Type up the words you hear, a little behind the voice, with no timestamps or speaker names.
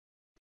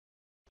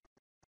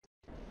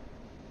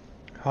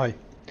Hi,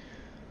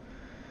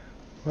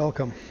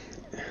 welcome.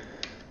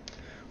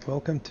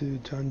 Welcome to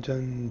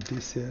JanJan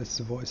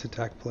DCS voice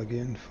attack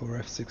plugin for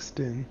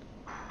F-16.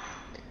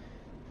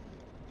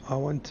 I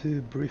want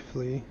to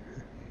briefly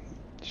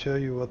show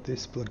you what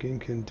this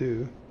plugin can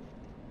do.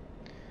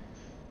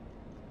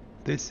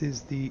 This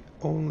is the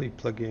only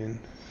plugin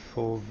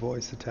for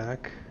voice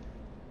attack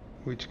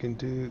which can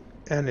do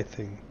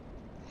anything.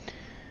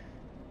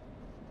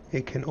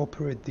 It can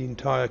operate the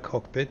entire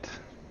cockpit.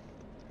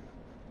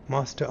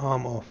 Master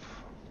arm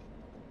off.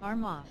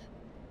 Arm off.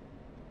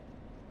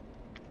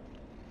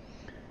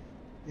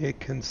 It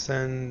can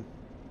send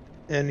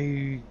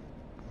any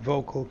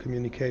vocal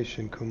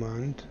communication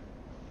command.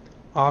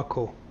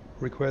 ARCO,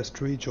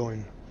 request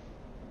rejoin.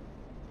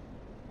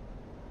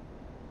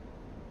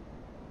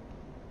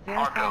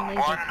 Verify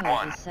laser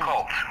code is set.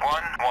 Colt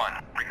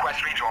 1-1,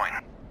 request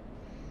rejoin.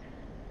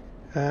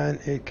 And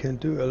it can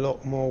do a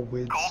lot more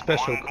with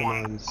special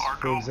commands.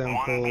 For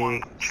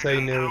example, say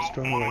nearest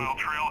runway.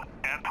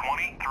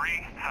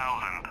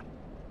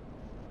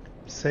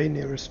 Say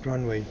nearest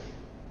runway.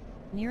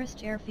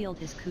 Nearest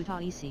airfield is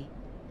Kutaisi,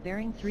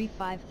 bearing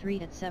 353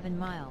 at 7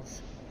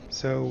 miles.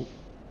 So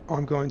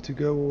I'm going to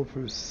go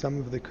over some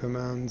of the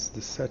commands,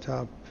 the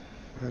setup,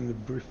 and a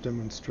brief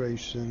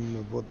demonstration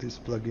of what this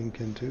plugin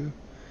can do.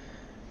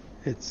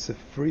 It's a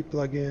free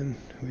plugin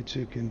which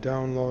you can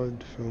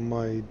download from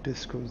my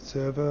Discord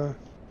server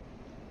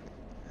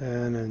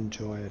and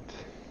enjoy it.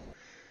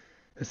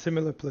 A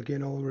similar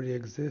plugin already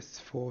exists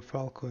for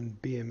Falcon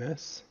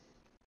BMS.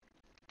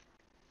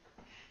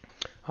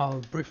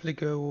 I'll briefly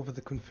go over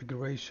the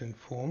configuration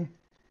form.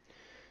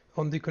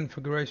 On the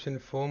configuration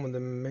form, on the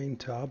main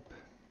tab,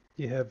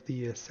 you have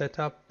the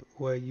setup,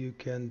 where you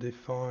can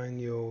define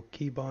your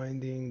key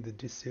binding, the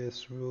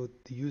DCS route,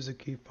 the user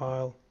key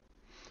file,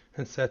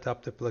 and set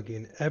up the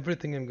plugin.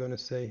 Everything I'm going to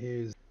say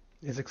here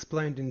is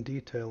explained in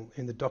detail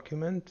in the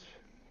document,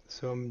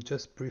 so I'm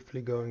just briefly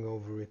going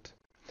over it.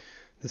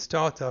 The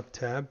Startup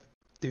tab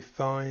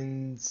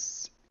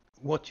defines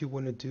what you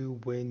want to do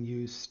when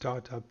you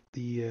start up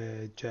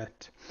the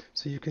jet.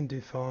 So you can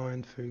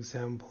define, for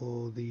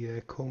example, the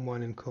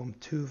COM1 and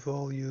COM2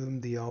 volume,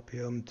 the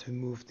RPM to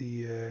move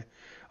the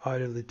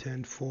idle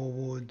intent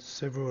forward,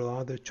 several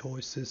other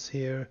choices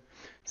here.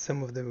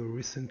 Some of them were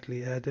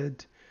recently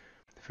added.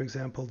 For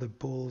example, the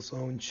Bull's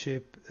own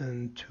ship,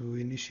 and to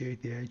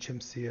initiate the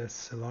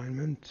HMCS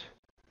alignment.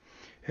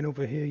 And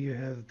over here you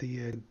have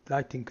the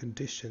lighting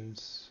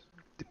conditions,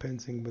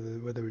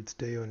 depending whether it's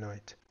day or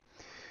night.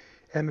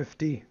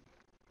 MFD.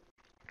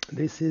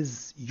 This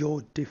is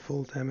your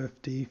default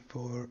MFD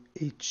for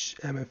each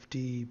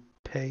MFD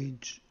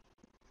page.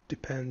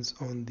 Depends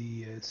on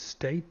the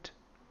state,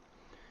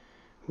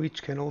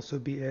 which can also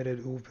be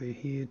added over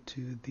here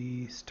to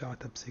the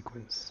startup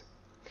sequence.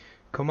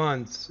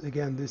 Commands,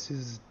 again, this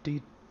is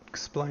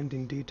explained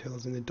in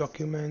details in the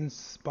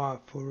documents, but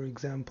for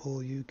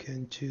example, you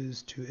can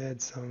choose to add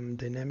some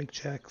dynamic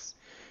checks.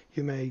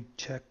 You may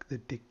check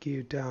that the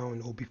gear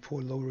down, or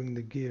before lowering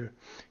the gear,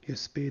 your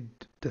speed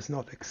does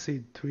not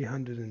exceed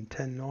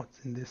 310 knots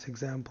in this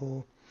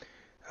example.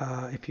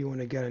 If you want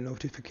to get a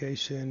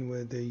notification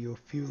whether your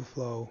fuel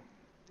flow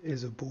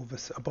is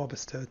above a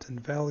certain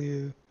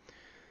value,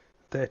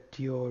 that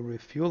your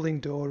refueling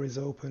door is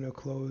open or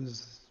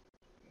closed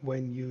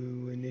when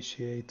you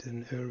initiate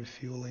an air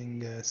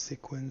refueling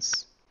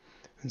sequence,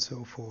 and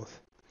so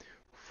forth.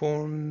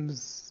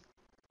 Forms,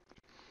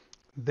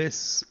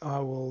 this I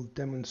will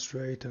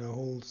demonstrate, and I'll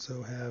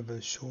also have a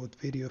short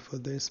video for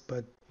this,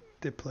 but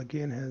the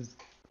plugin has,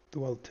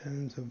 well,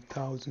 tens of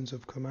thousands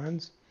of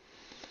commands,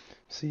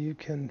 so you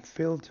can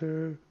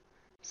filter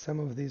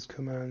some of these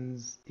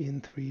commands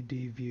in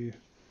 3D view.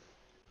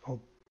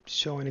 I'll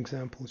show an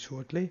example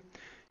shortly.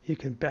 You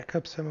can back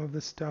up some of the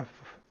stuff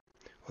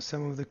or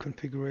some of the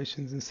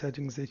configurations and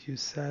settings that you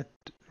set,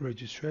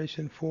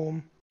 registration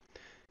form,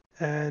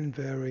 and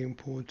very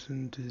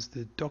important is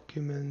the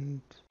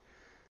document,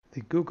 the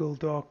Google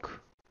Doc,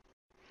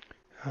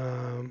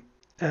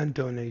 and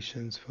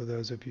donations for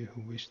those of you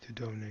who wish to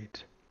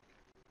donate.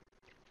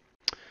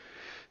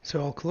 So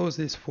I'll close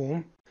this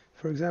form.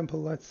 For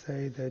example, let's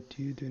say that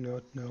you do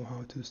not know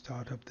how to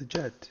start up the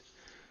jet.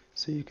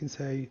 So you can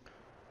say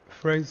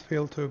phrase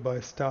filter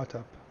by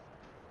startup.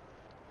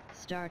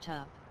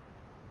 Startup.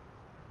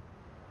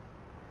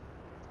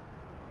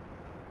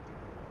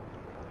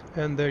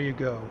 And there you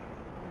go.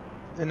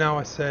 And now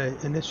I say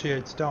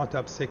initiate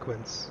startup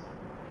sequence.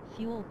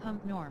 Fuel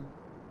pump norm.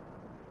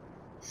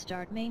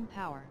 Start main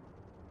power.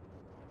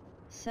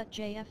 Set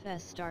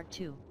JFS start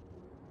 2.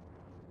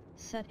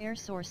 Set air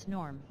source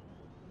norm.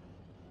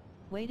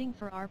 Waiting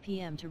for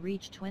RPM to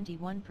reach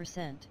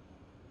 21%.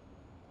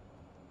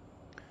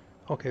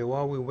 Okay,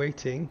 while we're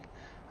waiting,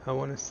 I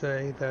want to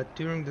say that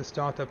during the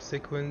startup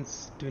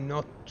sequence, do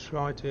not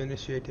try to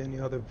initiate any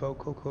other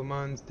vocal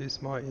commands.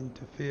 This might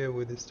interfere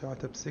with the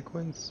startup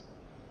sequence.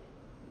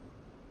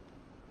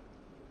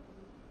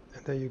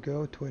 And there you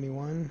go,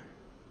 21.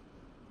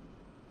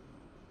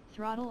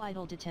 Throttle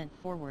idle detent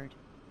forward.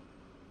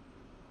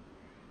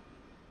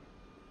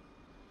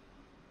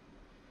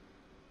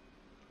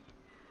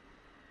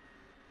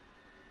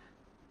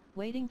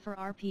 Waiting for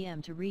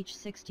RPM to reach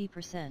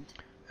 60%.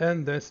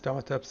 And the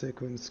startup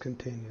sequence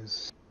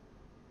continues.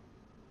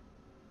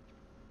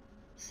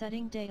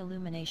 Setting day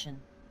illumination.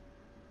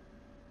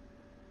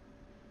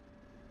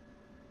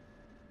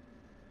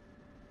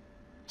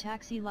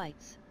 Taxi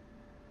lights.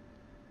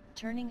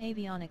 Turning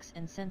avionics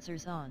and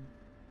sensors on.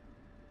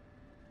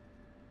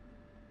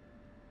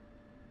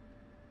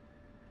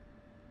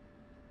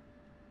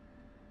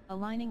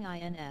 Aligning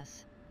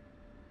INS.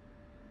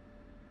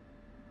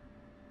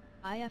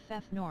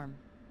 IFF norm.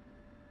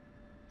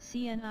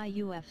 CNI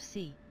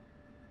UFC.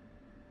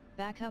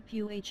 Backup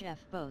UHF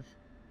both.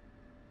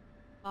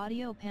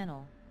 Audio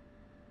panel.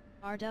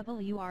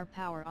 RWR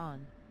power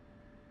on.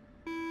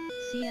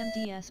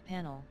 CMDS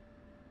panel.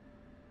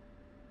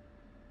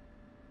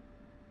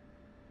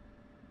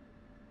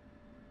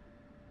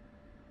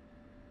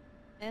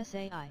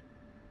 SAI.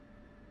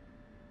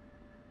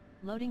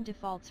 Loading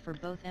defaults for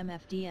both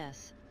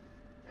MFDS.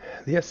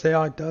 The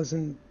SAI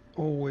doesn't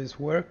always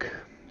work,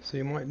 so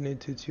you might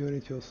need to tune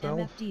it yourself.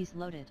 MFDs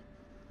loaded.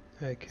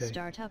 Okay.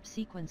 Startup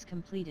sequence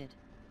completed.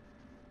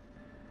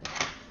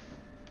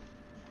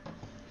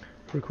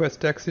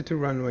 Request taxi to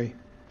runway.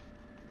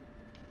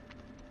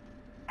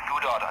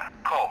 Good order.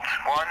 Colt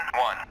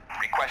 1-1.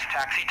 Request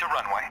taxi to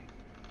runway.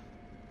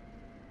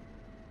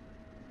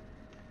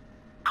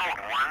 Colt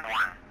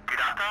 1-1. Good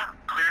order.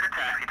 Clear to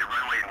taxi to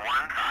runway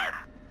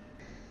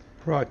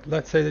 15. Right,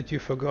 let's say that you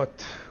forgot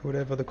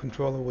whatever the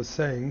controller was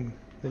saying,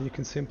 then you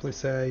can simply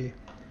say,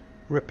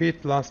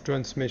 repeat last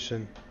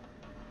transmission.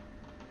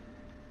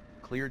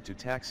 Cleared to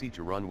taxi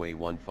to runway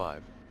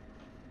 15.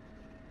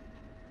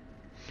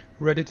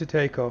 Ready to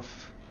take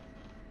off.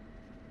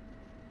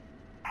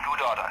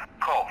 Good order.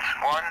 Colt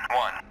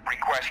 1-1.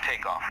 Request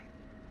takeoff.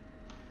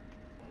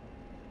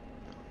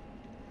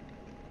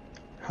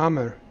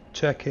 Hammer,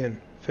 check in,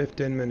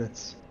 15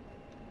 minutes.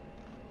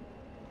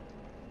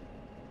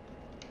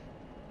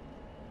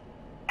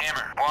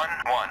 Hammer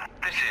 1-1.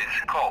 This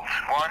is Colt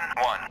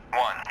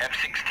 1-1-1.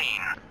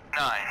 F-16.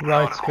 9.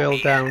 Right scale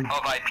down.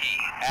 Of IP.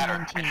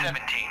 Adder 19.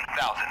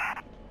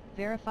 17,000.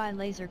 Verify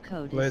laser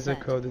code Laser is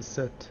set. code is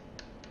set.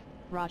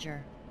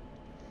 Roger.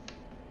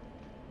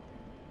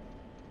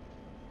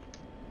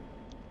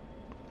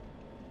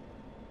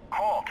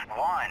 Colt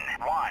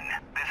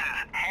 1-1. This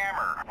is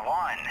Hammer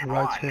 1-1.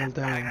 Right scale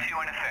down. Taxi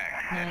in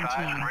effect. 19.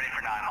 Advise, ready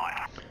for 9 line.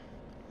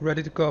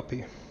 Ready to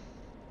copy.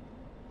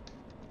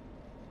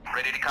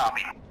 Ready to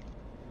copy.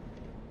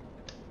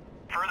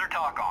 Further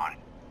talk on.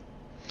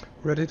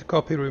 Ready to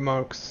copy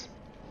remarks.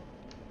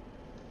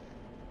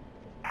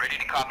 Ready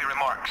to copy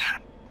remarks.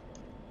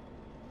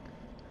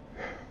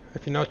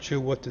 If you're not sure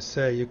what to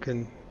say, you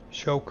can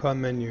show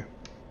com menu.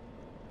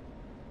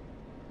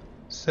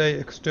 Say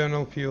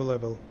external fuel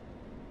level.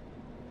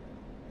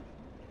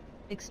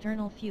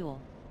 External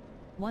fuel.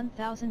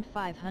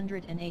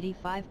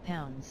 1,585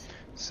 pounds.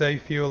 Say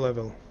fuel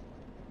level.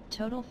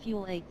 Total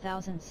fuel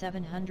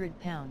 8,700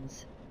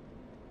 pounds.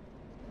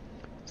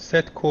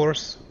 Set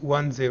course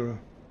 10.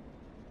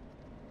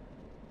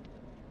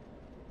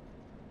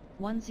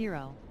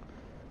 10.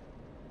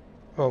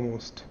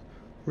 Almost.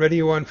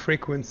 Radio 1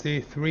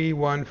 frequency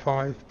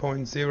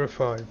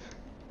 315.05.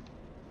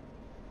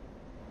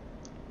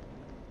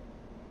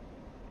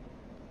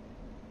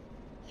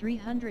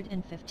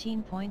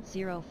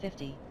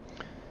 $315.050.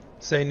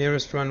 Say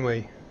nearest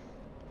runway.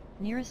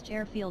 Nearest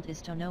airfield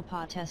is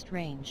Tonopah Test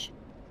Range.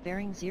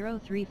 Bearing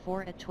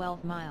 034 at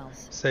 12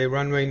 miles. Say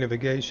runway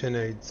navigation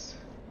aids.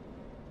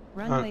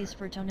 Runways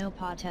for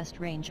Tonopah Test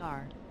Range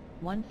are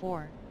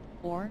 14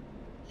 or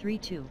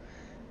 32.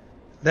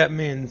 That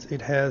means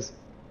it has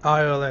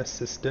ILS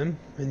system,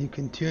 and you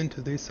can tune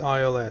to this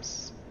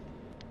ILS.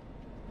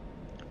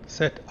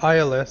 Set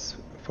ILS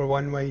for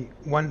runway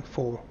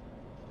 14.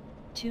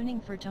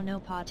 Tuning for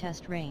Tonopah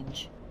Test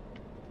Range.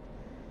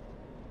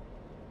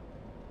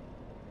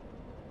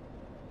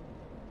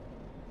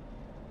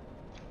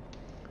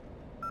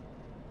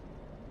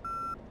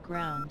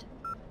 Ground.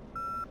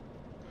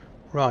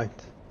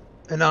 Right.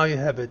 And now you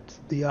have it.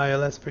 The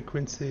ILS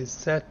frequency is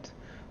set,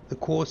 the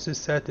course is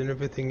set and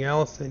everything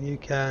else, and you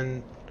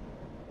can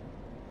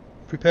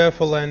prepare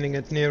for landing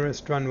at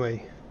nearest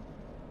runway.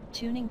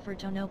 Tuning for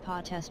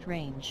Tonopah Test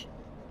Range.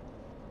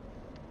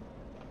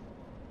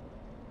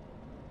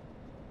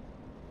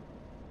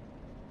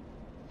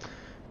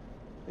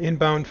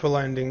 Inbound for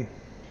landing.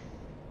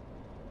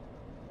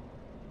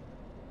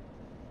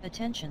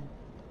 Attention.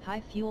 High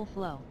fuel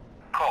flow.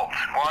 Colt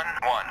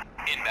 1-1.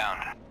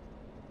 Inbound.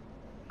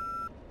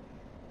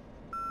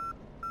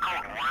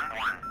 Colt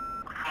 1-1.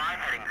 Fly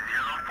heading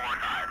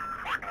 045.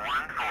 Port 14.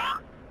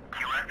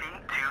 QFE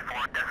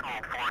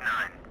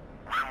 24.49.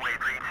 Runway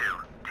 32.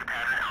 To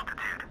pattern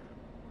altitude.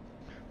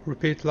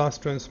 Repeat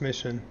last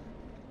transmission.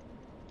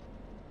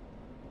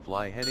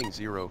 Fly heading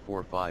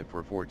 045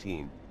 for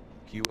 14,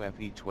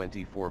 QFE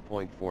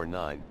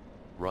 24.49,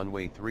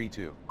 runway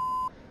 32.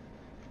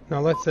 Now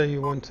let's say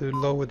you want to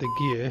lower the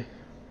gear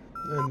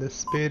and the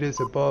speed is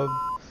above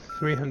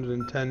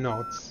 310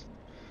 knots.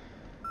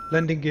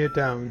 Landing gear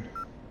down.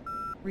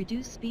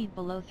 Reduce speed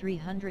below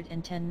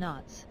 310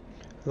 knots.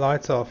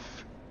 Lights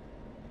off.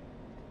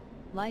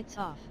 Lights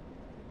off.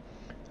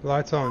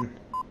 Lights on.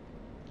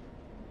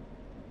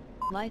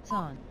 Lights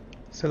on.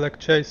 Select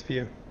chase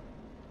view.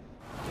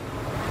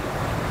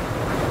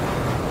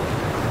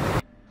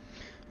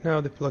 Now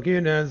the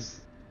plugin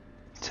has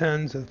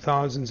tens of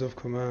thousands of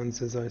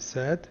commands, as I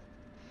said,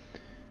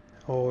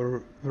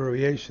 or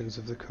variations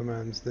of the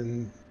commands,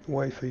 then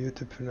wait for you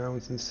to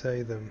pronounce and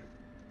say them.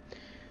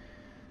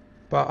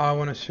 But I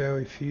want to show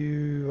a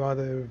few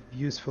other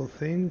useful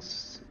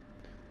things.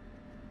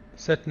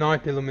 Set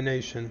night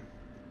illumination.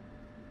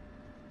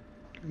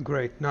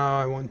 Great, now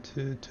I want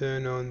to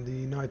turn on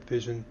the night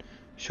vision.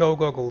 Show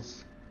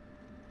goggles.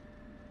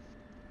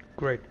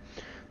 Great.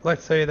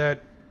 Let's say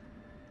that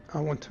I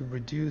want to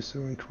reduce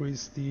or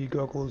increase the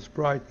goggles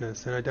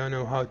brightness and I don't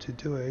know how to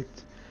do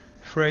it.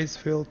 Phrase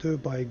filter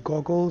by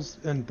goggles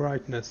and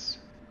brightness.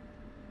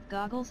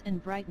 Goggles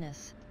and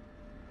brightness.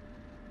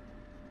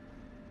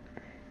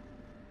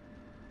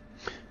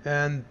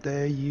 And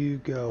there you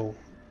go.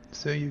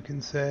 So you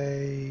can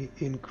say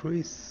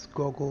increase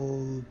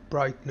goggle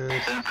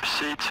brightness. Then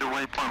proceed to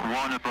waypoint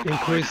 1 above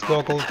Increase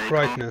goggles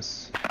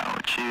brightness.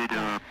 Altitude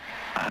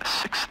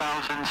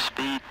 6,000,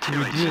 speed 280.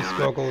 Reduce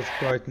goggles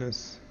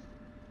brightness.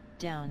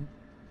 Down.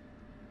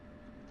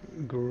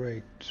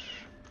 Great.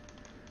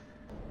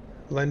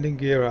 Landing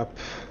gear up.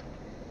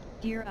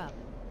 Gear up.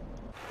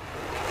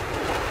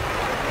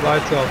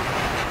 Lights off.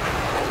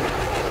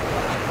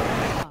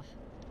 Off.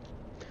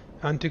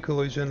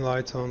 Anti-collision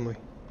lights only.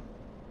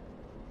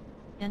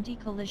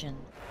 Anti-collision.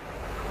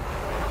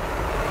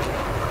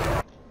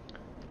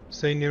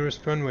 Say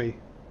nearest runway.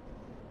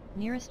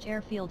 Nearest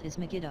airfield is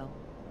Megiddo.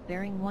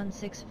 Bearing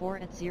 164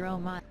 at 0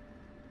 miles.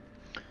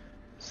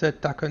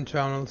 Set TACAN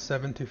channel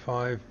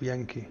 75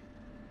 Yankee.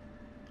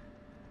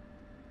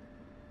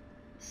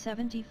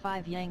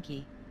 75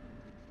 Yankee.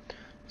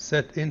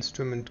 Set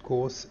instrument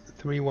course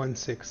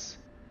 316.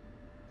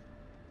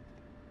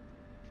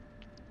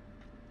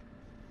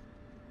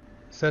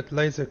 Set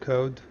laser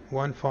code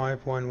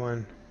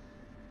 1511.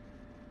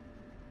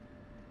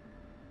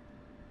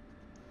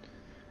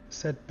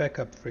 Set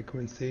backup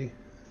frequency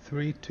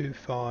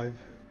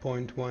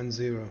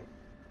 325.10.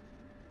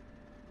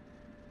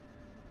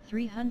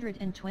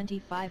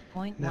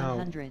 325.100.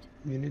 Now,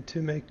 you need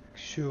to make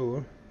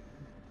sure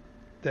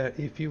that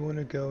if you want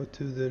to go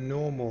to the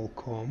normal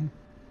com,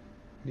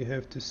 you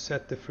have to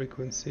set the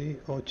frequency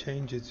or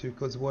change it,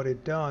 because what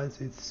it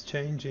does, it's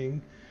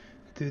changing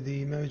to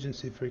the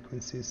emergency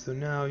frequency. So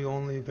now you're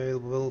only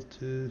available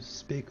to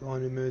speak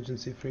on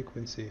emergency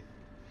frequency.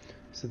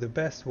 So the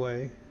best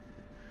way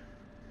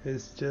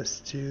is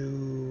just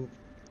to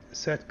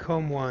set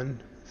COM1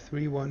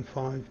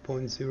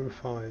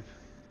 315.05.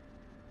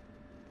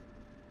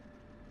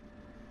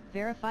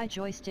 Verify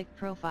joystick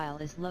profile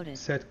is loaded.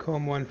 Set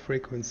COM1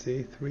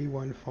 frequency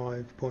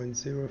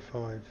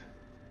 315.05.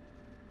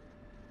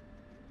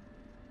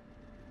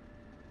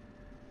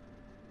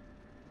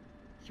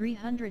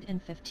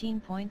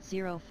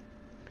 $315.0.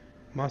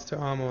 Master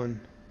arm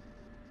on.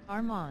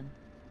 Arm on.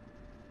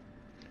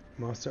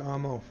 Master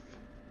arm off.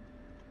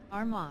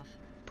 Arm off.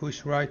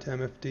 Push right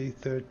MFD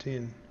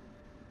 13.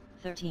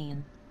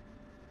 13.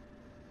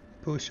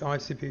 Push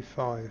ICP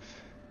 5.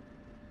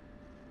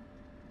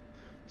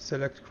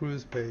 Select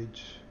cruise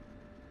page.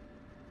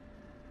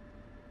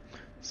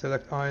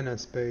 Select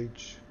INS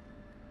page.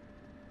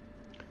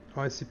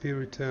 ICP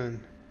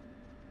return.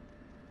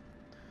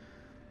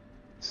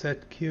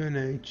 Set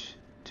QNH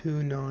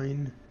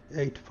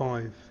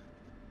 2985.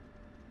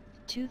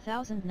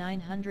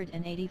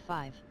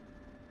 2985.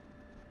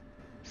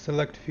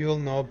 Select fuel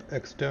knob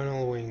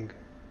external wing.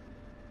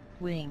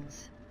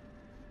 Wings.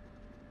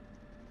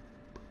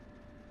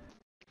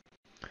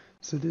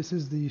 So this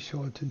is the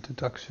short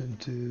introduction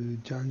to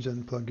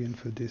JanJan plugin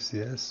for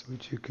DCS,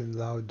 which you can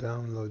now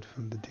download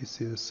from the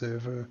DCS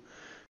server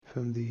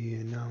from the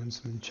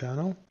announcement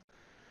channel.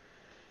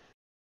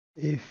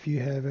 If you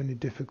have any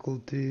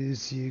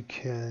difficulties, you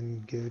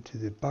can go to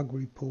the bug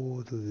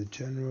report or the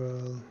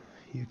general.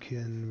 You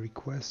can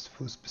request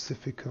for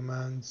specific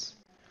commands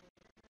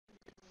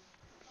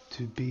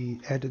to be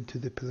added to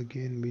the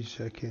plugin, which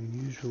I can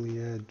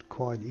usually add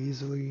quite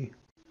easily.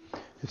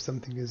 If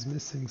something is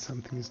missing,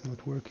 something is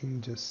not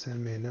working, just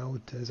send me a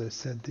note. As I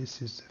said,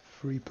 this is a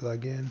free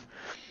plugin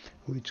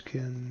which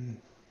can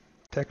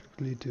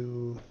technically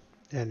do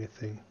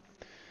anything.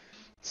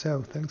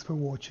 So thanks for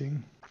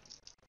watching.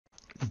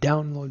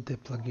 Download the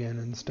plugin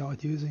and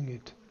start using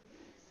it.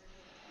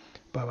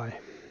 Bye bye.